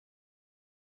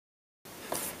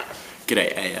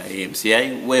G'day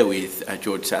EMCA, we're with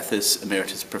George Psathas,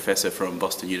 Emeritus Professor from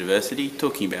Boston University,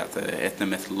 talking about the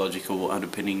ethnomethodological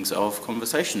underpinnings of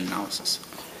conversation analysis.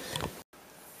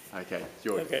 Okay,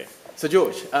 George. Okay. So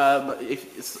George,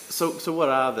 so what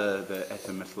are the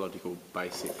ethnomethodological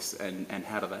basics, and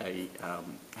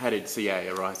how did CA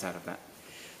arise out of that?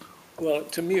 Well,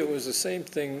 to me it was the same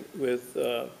thing with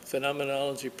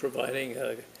phenomenology providing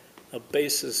a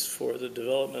basis for the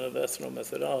development of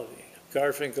ethnomethodology.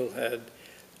 Garfinkel had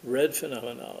read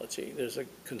phenomenology. There's a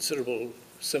considerable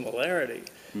similarity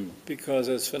because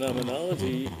as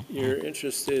phenomenology, you're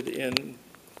interested in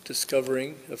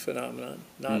discovering a phenomenon,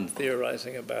 not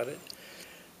theorizing about it,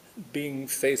 being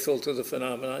faithful to the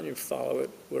phenomenon. You follow it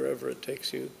wherever it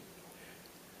takes you.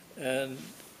 And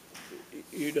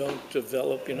you don't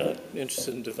develop, you're not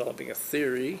interested in developing a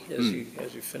theory as you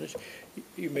finish.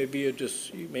 You may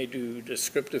do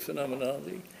descriptive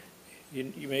phenomenology.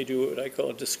 You may do what I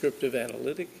call descriptive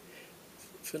analytic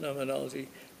phenomenology,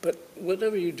 but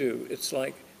whatever you do, it's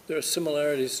like there are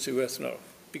similarities to ethno,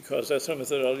 because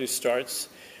ethnomethodology starts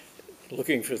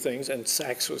looking for things, and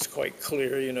Sachs was quite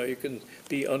clear, you can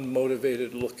be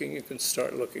unmotivated looking, you can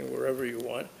start looking wherever you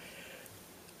want,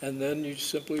 and then you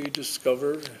simply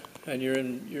discover, and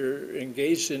you're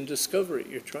engaged in discovery.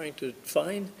 You're trying to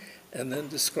find and then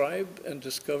describe and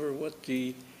discover what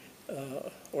the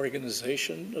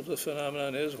organization of the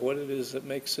phenomenon is, what it is that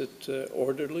makes it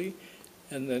orderly,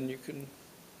 and then you can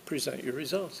present your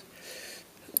results.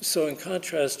 So in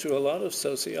contrast to a lot of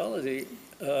sociology,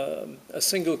 a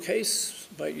single case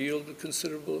might yield a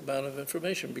considerable amount of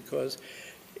information, because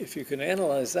if you can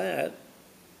analyze that,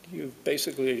 you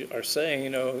basically are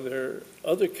saying, there are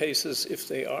other cases, if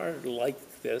they are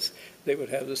like this, they would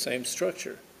have the same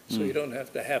structure. So you don't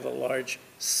have to have a large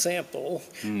sample,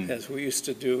 as we used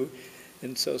to do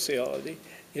in sociology,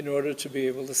 in order to be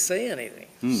able to say anything.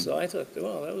 So I thought,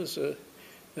 well, that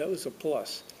was a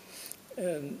plus.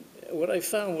 And what I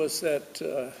found was that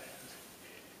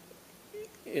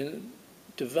in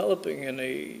developing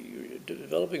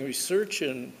research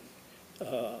in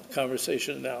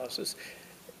conversation analysis,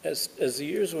 as the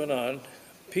years went on,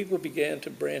 people began to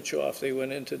branch off. They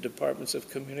went into departments of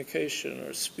communication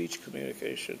or speech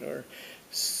communication or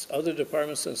other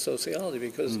departments in sociology,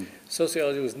 because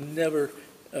sociology was never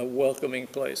a welcoming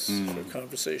place for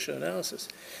conversation analysis.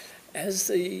 As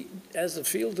the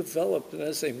field developed and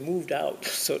as they moved out,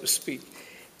 so to speak,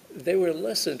 they were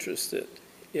less interested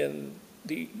in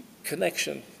the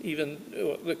connection. Even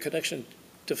the connection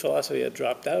to philosophy had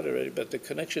dropped out already, but the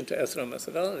connection to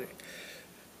ethnomethodology,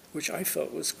 which I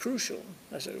felt was crucial.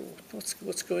 I said,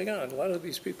 what's going on? A lot of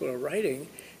these people are writing,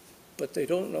 but they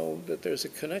don't know that there's a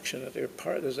connection, that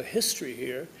there's a history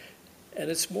here,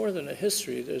 and it's more than a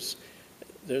history. There's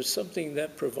something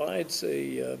that provides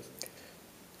a,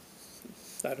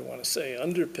 I don't want to say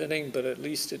underpinning, but at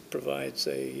least it provides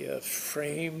a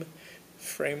framework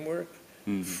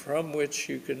from which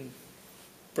you can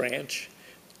branch,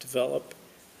 develop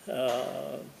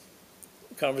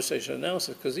conversation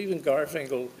analysis. Because even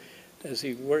Garfinkel, as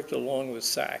he worked along with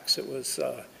Sachs, it was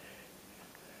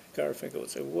Garfinkel would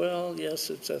say, well, yes,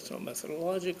 it's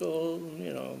ethnomethodological,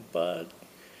 but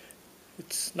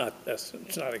it's not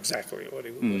exactly what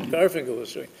Garfinkel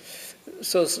was doing.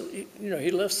 So, he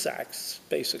left Sachs,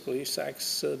 basically.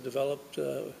 Sachs developed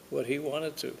what he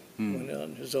wanted to, went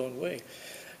on his own way.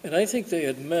 And I think they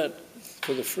had met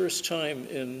for the first time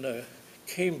in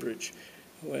Cambridge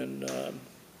when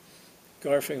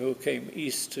Garfinkel came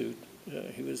east to,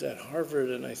 he was at Harvard,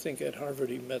 and I think at Harvard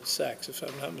he met Sachs, if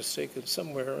I'm not mistaken,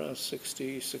 somewhere around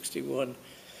 60, 61.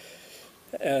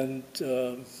 And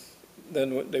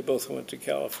then they both went to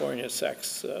California.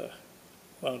 Sachs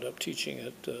wound up teaching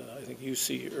at, I think,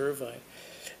 UC Irvine.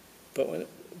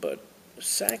 But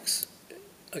Sachs,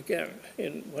 again,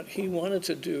 in what he wanted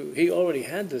to do, he already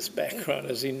had this background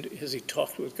as he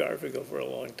talked with Garfinkel for a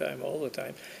long time, all the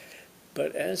time.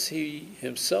 But as he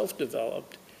himself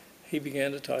developed, he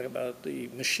began to talk about the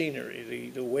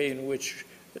machinery, the way in which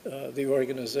the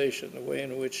organization, the way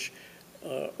in which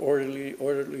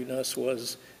orderliness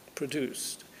was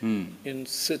produced in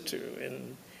situ,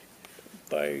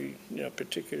 by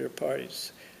particular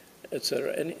parties,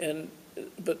 etc.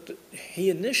 But he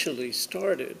initially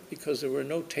started, because there were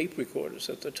no tape recorders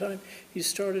at the time, he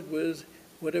started with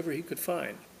whatever he could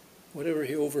find, whatever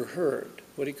he overheard,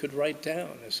 what he could write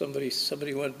down. If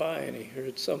somebody went by and he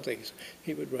heard something,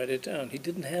 he would write it down. He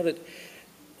didn't have it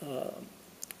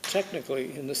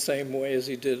technically in the same way as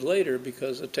he did later,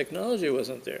 because the technology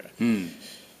wasn't there.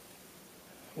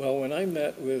 Well, when I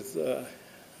met with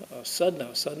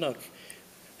Sudnow,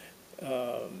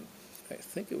 I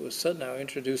think it was Sudnow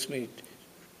introduced me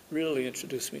really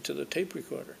introduced me to the tape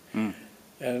recorder. Mm.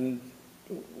 And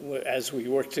as we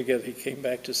worked together, he came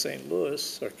back to St.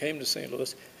 Louis, or came to St.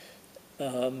 Louis.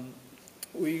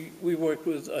 We worked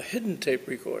with a hidden tape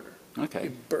recorder. Okay.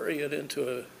 You bury it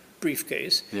into a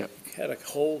briefcase. Yep. Had a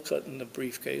hole cut in the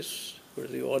briefcase where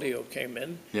the audio came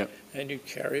in. Yep. And you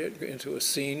carry it into a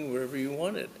scene wherever you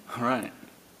wanted. All right.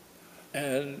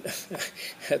 And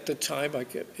at the time,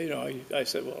 I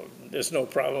said, well, there's no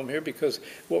problem here because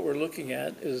what we're looking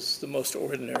at is the most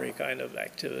ordinary kind of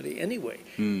activity anyway.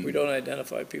 Mm. We don't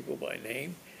identify people by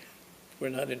name. We're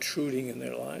not intruding in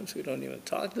their lives. We don't even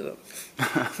talk to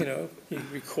them. You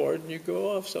record and you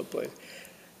go off someplace.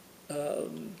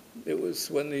 It was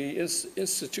when the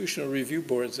institutional review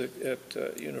boards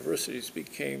at universities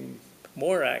became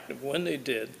more active. When they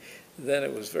did, then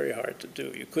it was very hard to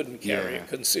do. You couldn't carry a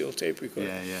concealed tape recorder.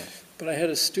 Yeah, yeah. But I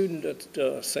had a student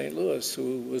at St. Louis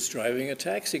who was driving a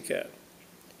taxi cab.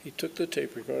 He took the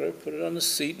tape recorder, put it on the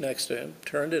seat next to him,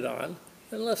 turned it on,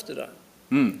 and left it on.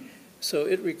 Mm. So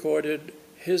it recorded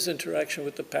his interaction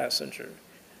with the passenger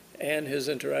and his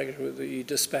interaction with the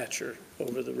dispatcher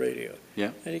over the radio.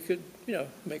 Yeah. And he could,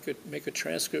 make a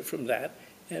transcript from that,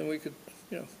 and we could,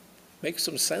 make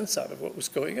some sense out of what was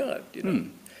going on.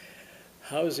 Mm.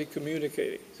 How is he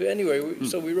communicating? So anyway,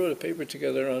 so we wrote a paper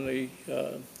together on the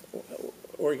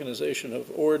organization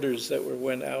of orders that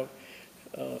went out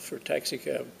for taxi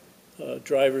cab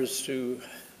drivers to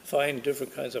find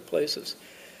different kinds of places.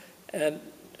 And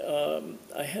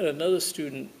I had another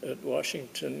student at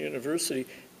Washington University.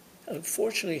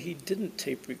 Unfortunately, he didn't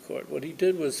tape record. What he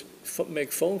did was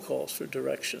make phone calls for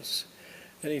directions.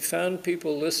 And he found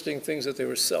people listing things that they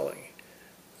were selling.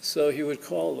 So he would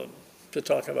call them to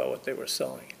talk about what they were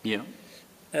selling. Yeah.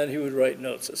 And he would write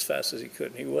notes as fast as he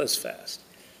could, and he was fast.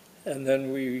 And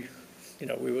then we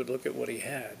would look at what he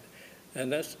had.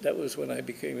 And that was when I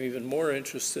became even more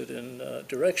interested in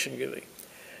direction giving.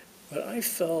 But I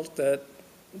felt that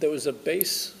there was a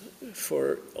base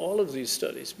for all of these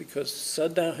studies because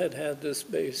Sudnow had this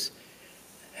base.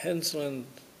 Hensland,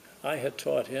 I had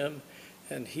taught him,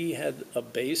 and he had a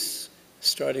base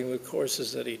starting with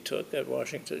courses that he took at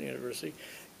Washington University.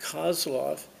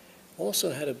 Kozlov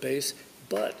also had a base,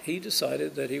 but he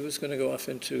decided that he was going to go off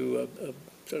into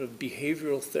a sort of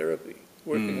behavioral therapy,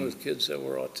 working with kids that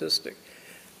were autistic.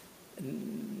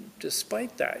 And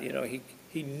despite that,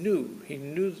 he knew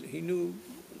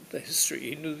the history.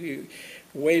 He knew the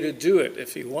way to do it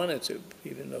if he wanted to,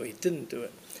 even though he didn't do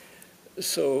it.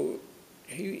 So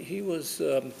he was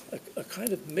a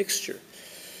kind of mixture.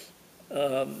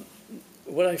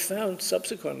 What I found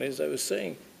subsequently, as I was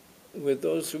saying, with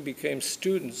those who became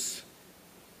students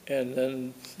and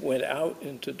then went out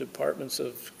into departments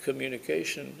of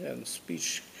communication and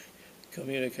speech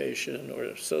communication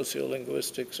or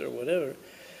sociolinguistics or whatever,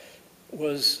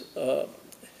 was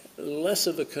less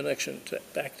of a connection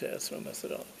back to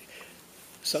ethnomethodology.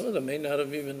 Some of them may not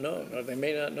have even known, or they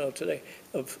may not know today,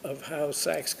 of how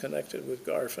Sachs connected with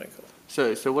Garfinkel.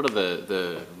 So what are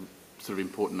the sort of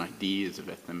important ideas of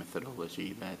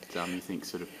ethnomethodology that you think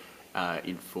sort of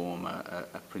inform a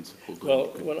principled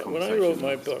conversation? Well, when I wrote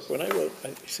my book, I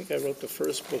think I wrote the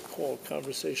first book called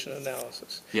Conversation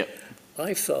Analysis. Yep.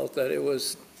 I felt that it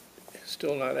was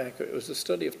still not accurate. It was a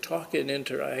study of talk and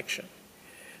interaction.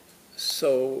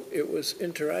 So it was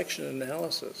interaction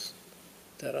analysis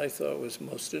that I thought was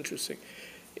most interesting.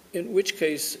 In which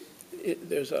case,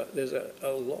 there's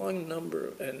a long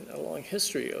number and a long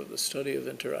history of the study of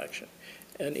interaction.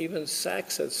 And even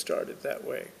Sachs had started that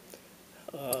way.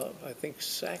 I think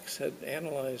Sachs had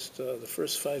analyzed the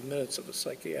first 5 minutes of a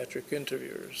psychiatric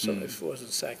interview, or something. If it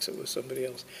wasn't Sachs, it was somebody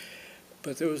else.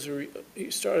 But there was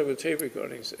he started with tape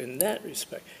recordings in that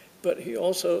respect. But he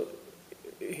also,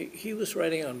 he was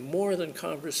writing on more than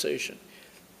conversation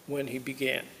when he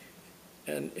began.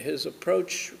 And his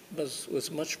approach was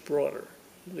much broader.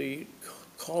 The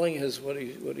calling what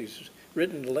he's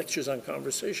written, lectures on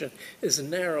conversation, is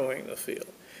narrowing the field.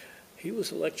 He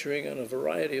was lecturing on a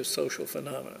variety of social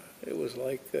phenomena. It was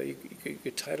like, you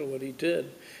could title what he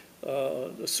did,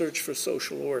 The Search for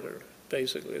Social Order.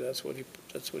 Basically, that's what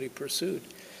he pursued.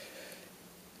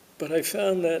 But I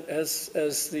found that as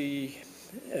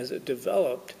it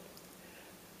developed,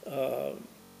 the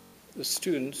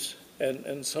students,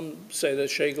 and some say that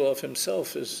Shagelov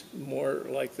himself is more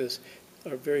like this,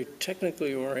 are very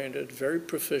technically oriented, very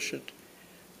proficient,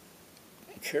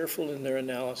 careful in their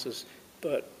analysis,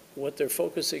 but what they're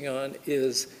focusing on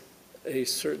is a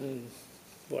certain,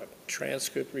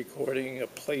 transcript recording, a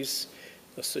place,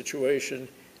 a situation,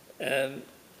 and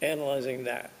analyzing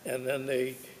that. And then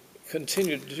they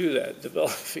continue to do that,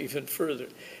 develop even further.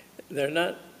 They're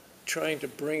not trying to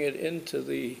bring it into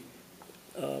the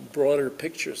broader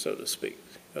picture, so to speak.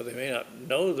 Or they may not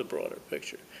know the broader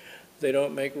picture. They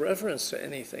don't make reference to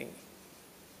anything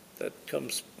that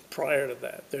comes prior to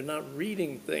that. They're not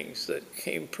reading things that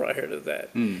came prior to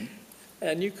that. Mm.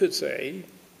 And you could say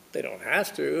they don't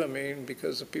have to, I mean,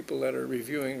 because the people that are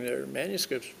reviewing their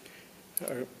manuscripts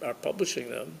are publishing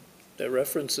them. Their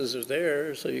references are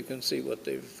there, so you can see what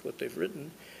they've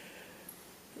written.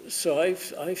 So I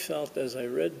felt, as I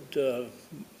read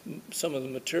some of the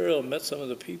material, met some of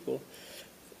the people,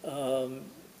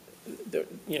 there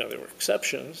were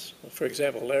exceptions. For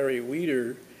example, Larry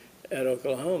Weeder at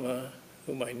Oklahoma,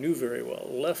 whom I knew very well,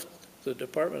 left the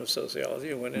Department of Sociology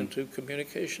and went into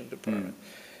communication department.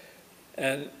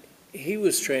 And he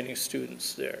was training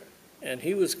students there, and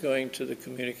he was going to the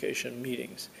communication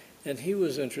meetings, and he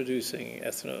was introducing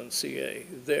Ethno and CA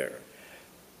there.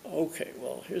 Okay,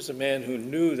 well, here's a man who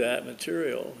knew that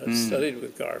material, had studied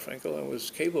with Garfinkel, and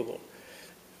was capable.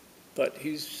 But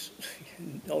he's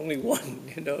only one,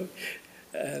 you know,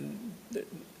 and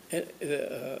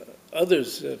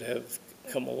others that have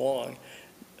come along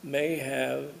may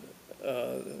have,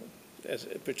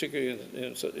 particularly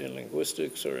in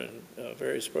linguistics or in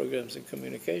various programs in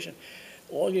communication,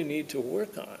 all you need to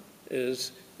work on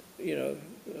is,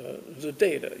 the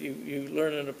data. You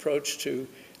learn an approach to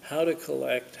how to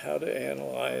collect, how to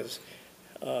analyze,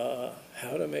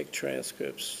 how to make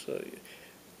transcripts,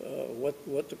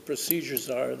 what the procedures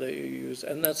are that you use,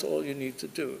 and that's all you need to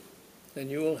do. And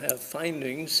you will have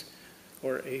findings,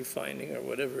 or a finding, or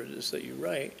whatever it is that you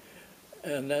write,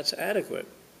 and that's adequate.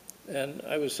 And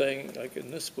I was saying, like in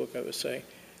this book, I was saying,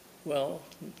 well,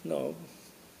 no,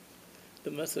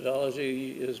 the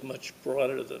methodology is much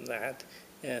broader than that,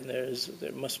 and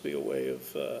there must be a way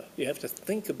of, you have to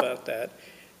think about that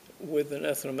with an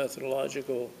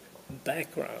ethnomethodological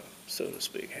background, so to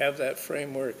speak. Have that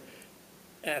framework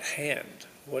at hand.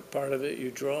 What part of it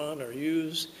you draw on or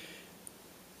use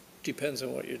depends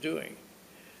on what you're doing.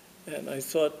 And I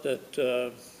thought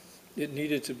that it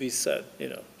needed to be said,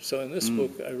 So in this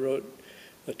book, I wrote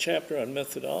a chapter on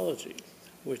methodology,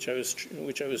 which I was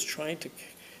trying to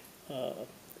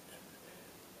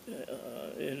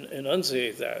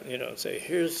enunciate that, and say,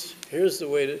 here's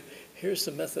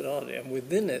the methodology, and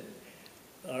within it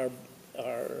are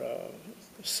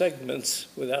segments,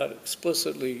 without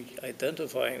explicitly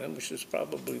identifying them, which is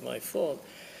probably my fault,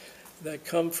 that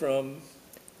come from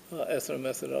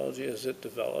ethnomethodology as it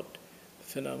developed,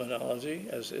 phenomenology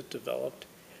as it developed,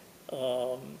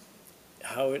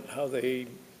 how they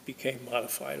became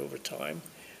modified over time,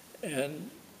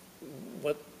 and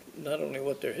not only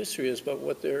what their history is, but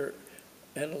what their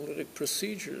analytic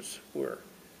procedures were.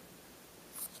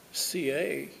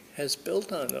 CA has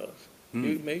built on those.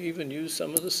 You may even use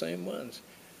some of the same ones.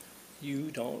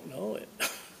 You don't know it.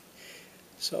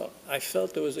 So I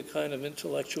felt there was a kind of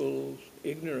intellectual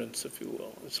ignorance, if you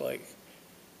will. It's like,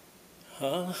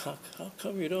 how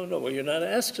come you don't know? Well, you're not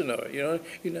asked to know it. You're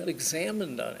not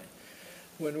examined on it.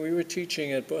 When we were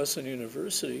teaching at Boston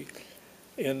University,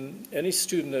 in any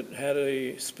student that had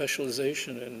a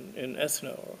specialization in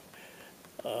ethno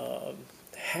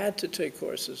had to take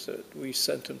courses that we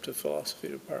sent them to philosophy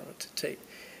department to take.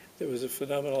 There was a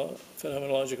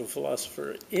phenomenological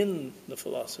philosopher in the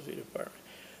philosophy department.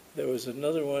 There was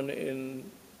another one in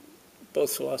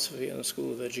both philosophy and the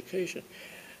School of Education.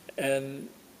 And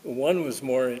one was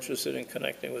more interested in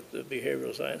connecting with the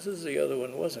behavioral sciences, the other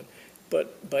one wasn't.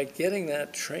 But by getting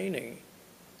that training,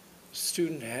 the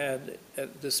student had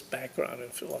this background in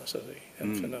philosophy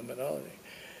and phenomenology.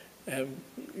 And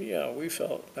yeah, we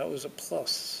felt that was a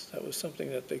plus. That was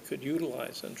something that they could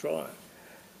utilize and draw on.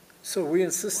 So we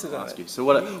insisted on it. So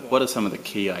what are some of the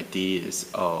key ideas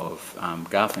of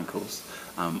Garfinkel's?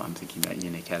 I'm thinking about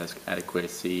unique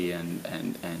adequacy and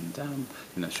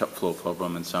shop floor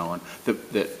problem and so on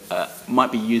that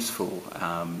might be useful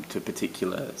to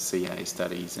particular CA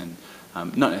studies, and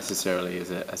not necessarily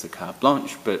as a carte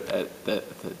blanche, but at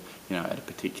a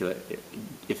particular,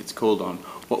 if it's called on,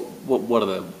 what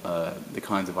are the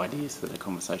kinds of ideas that a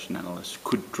conversation analyst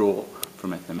could draw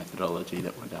from ethnomethodology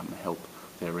that would help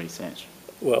their research?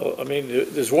 Well, I mean,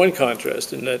 there's one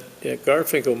contrast in that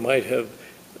Garfinkel might have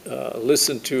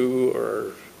listened to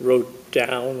or wrote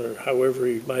down, or however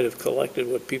he might have collected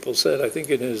what people said. I think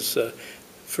in his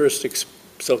first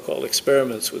so-called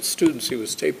experiments with students, he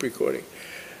was tape recording.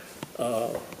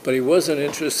 But he wasn't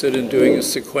interested in doing a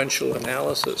sequential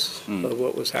analysis of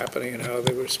what was happening and how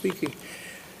they were speaking.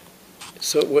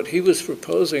 So what he was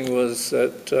proposing was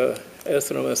that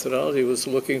ethnomethodology was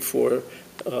looking for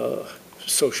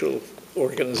social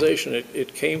organization.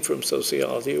 It came from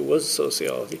sociology, it was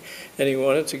sociology, and he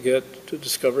wanted to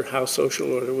discover how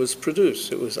social order was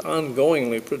produced. It was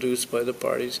ongoingly produced by the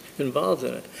parties involved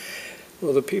in it.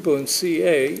 Well, the people in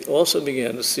CA also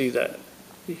began to see that.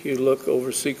 You look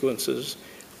over sequences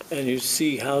and you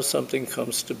see how something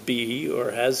comes to be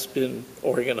or has been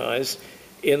organized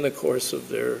in the course of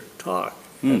their talk,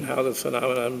 and how the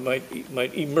phenomenon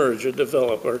might emerge or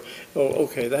develop, or, oh,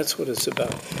 okay, that's what it's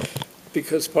about.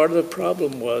 Because part of the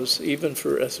problem was, even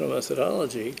for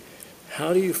ethnomethodology,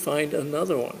 how do you find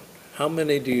another one? How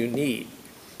many do you need?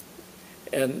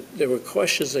 And there were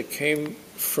questions that came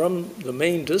from the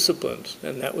main disciplines,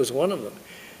 and that was one of them.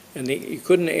 And you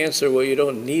couldn't answer, well, you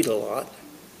don't need a lot.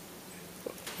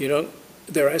 You don't,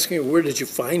 they're asking you, where did you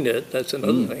find it? That's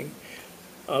another thing.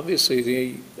 Obviously,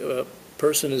 the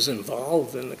person is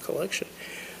involved in the collection.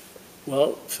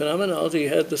 Well, phenomenology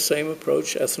had the same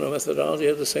approach, ethnomethodology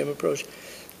had the same approach.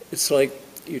 It's like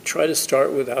you try to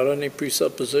start without any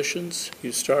presuppositions,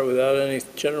 you start without any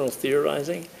general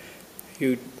theorizing,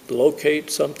 you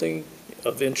locate something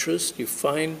of interest, you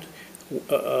find,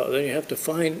 then you have to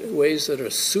find ways that are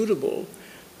suitable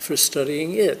for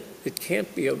studying it. It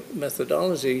can't be a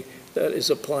methodology that is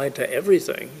applied to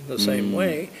everything the same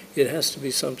way. It has to be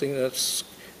something that's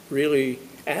really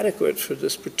adequate for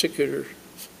this particular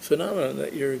phenomenon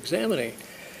that you're examining.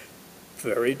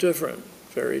 Very different,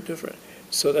 very different.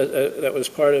 So that was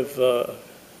part of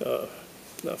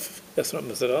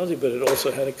ethnomethodology, but it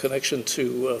also had a connection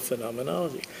to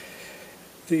phenomenology.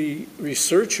 The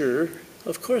researcher,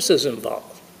 of course, is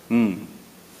involved.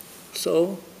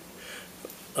 So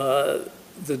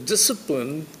the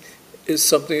discipline is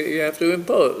something that you have to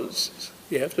impose.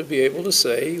 You have to be able to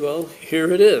say, well,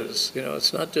 here it is. You know,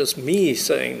 it's not just me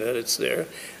saying that it's there.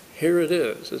 Here it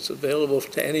is. It's available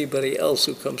to anybody else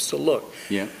who comes to look.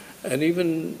 Yeah. And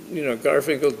even, you know,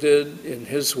 Garfinkel did in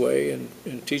his way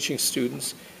in teaching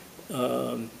students.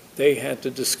 They had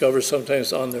to discover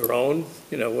sometimes on their own,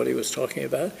 you know, what he was talking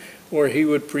about, or he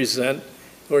would present,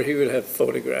 or he would have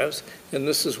photographs, and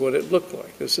this is what it looked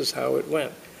like. This is how it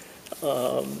went.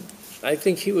 I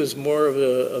think he was more of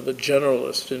a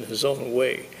generalist in his own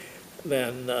way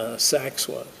than Sachs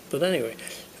was. But anyway,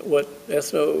 what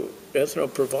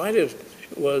Ethno provided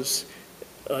was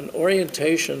an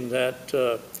orientation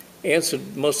that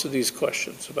answered most of these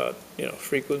questions about, you know,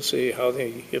 frequency, how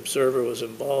the observer was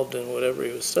involved in whatever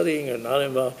he was studying or not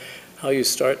involved, how you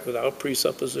start without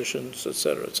presuppositions, et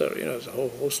cetera, et cetera. You know, there's a whole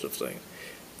host of things.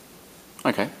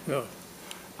 Okay. Yeah.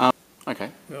 Okay.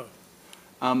 Yeah.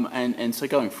 And so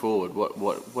going forward,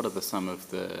 what are some of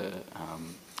the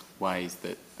ways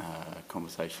that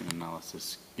conversation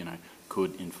analysis, you know,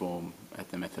 could inform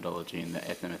ethnomethodology, and that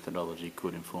ethnomethodology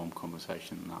could inform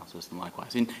conversation analysis, and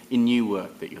likewise in new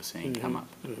work that you're seeing come up?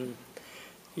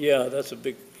 Yeah, that's a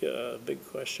big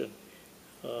question.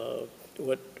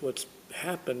 What's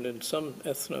happened in some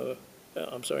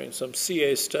in some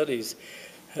CA studies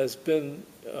has been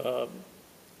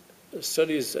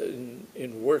studies in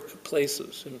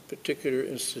workplaces, in particular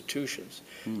institutions.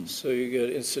 So you get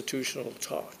institutional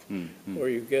talk, or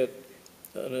you get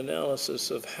an analysis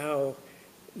of how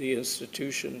the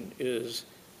institution is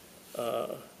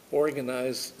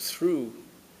organized through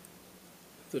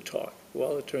the talk.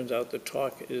 Well, it turns out the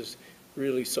talk is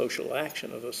really social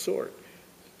action of a sort.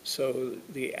 So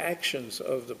the actions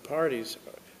of the parties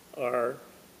are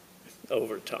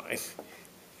over time.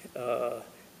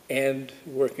 And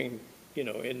working, you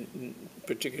know, in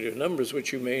particular numbers,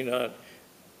 which you may not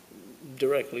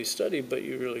directly study, but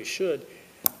you really should.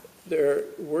 They're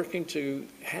working to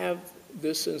have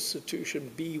this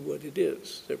institution be what it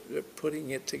is. They're putting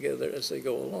it together as they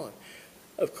go along.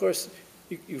 Of course,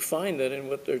 you find that in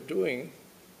what they're doing,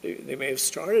 they may have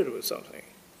started with something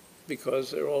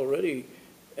because they're already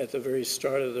at the very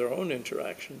start of their own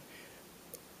interaction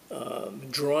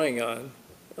drawing on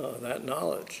that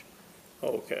knowledge.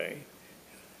 Okay,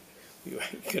 you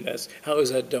can ask, how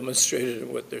is that demonstrated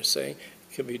in what they're saying?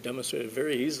 It can be demonstrated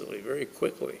very easily, very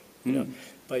quickly, you know,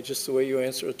 by just the way you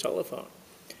answer a telephone.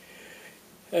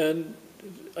 And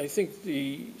I think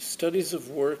the studies of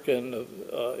work and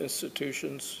of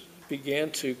institutions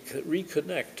began to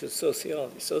reconnect to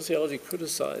sociology. Sociology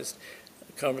criticized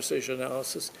conversation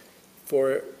analysis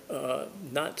for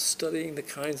not studying the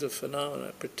kinds of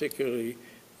phenomena, particularly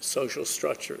social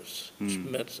structures, which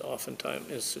meant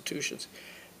oftentimes institutions.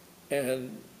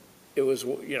 And it was,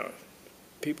 you know,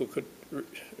 people could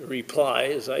reply,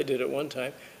 as I did at one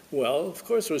time, well, of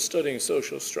course we're studying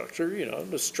social structure, you know,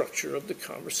 the structure of the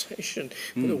conversation,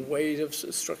 the weight of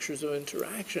structures of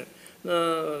interaction.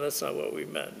 no, that's not what we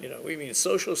meant. You know, we mean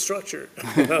social structure.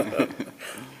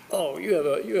 Oh, you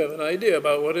have an idea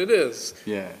about what it is.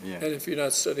 Yeah, yeah. And if you're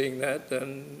not studying that,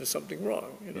 then there's something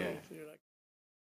wrong. You know, Yeah. You're not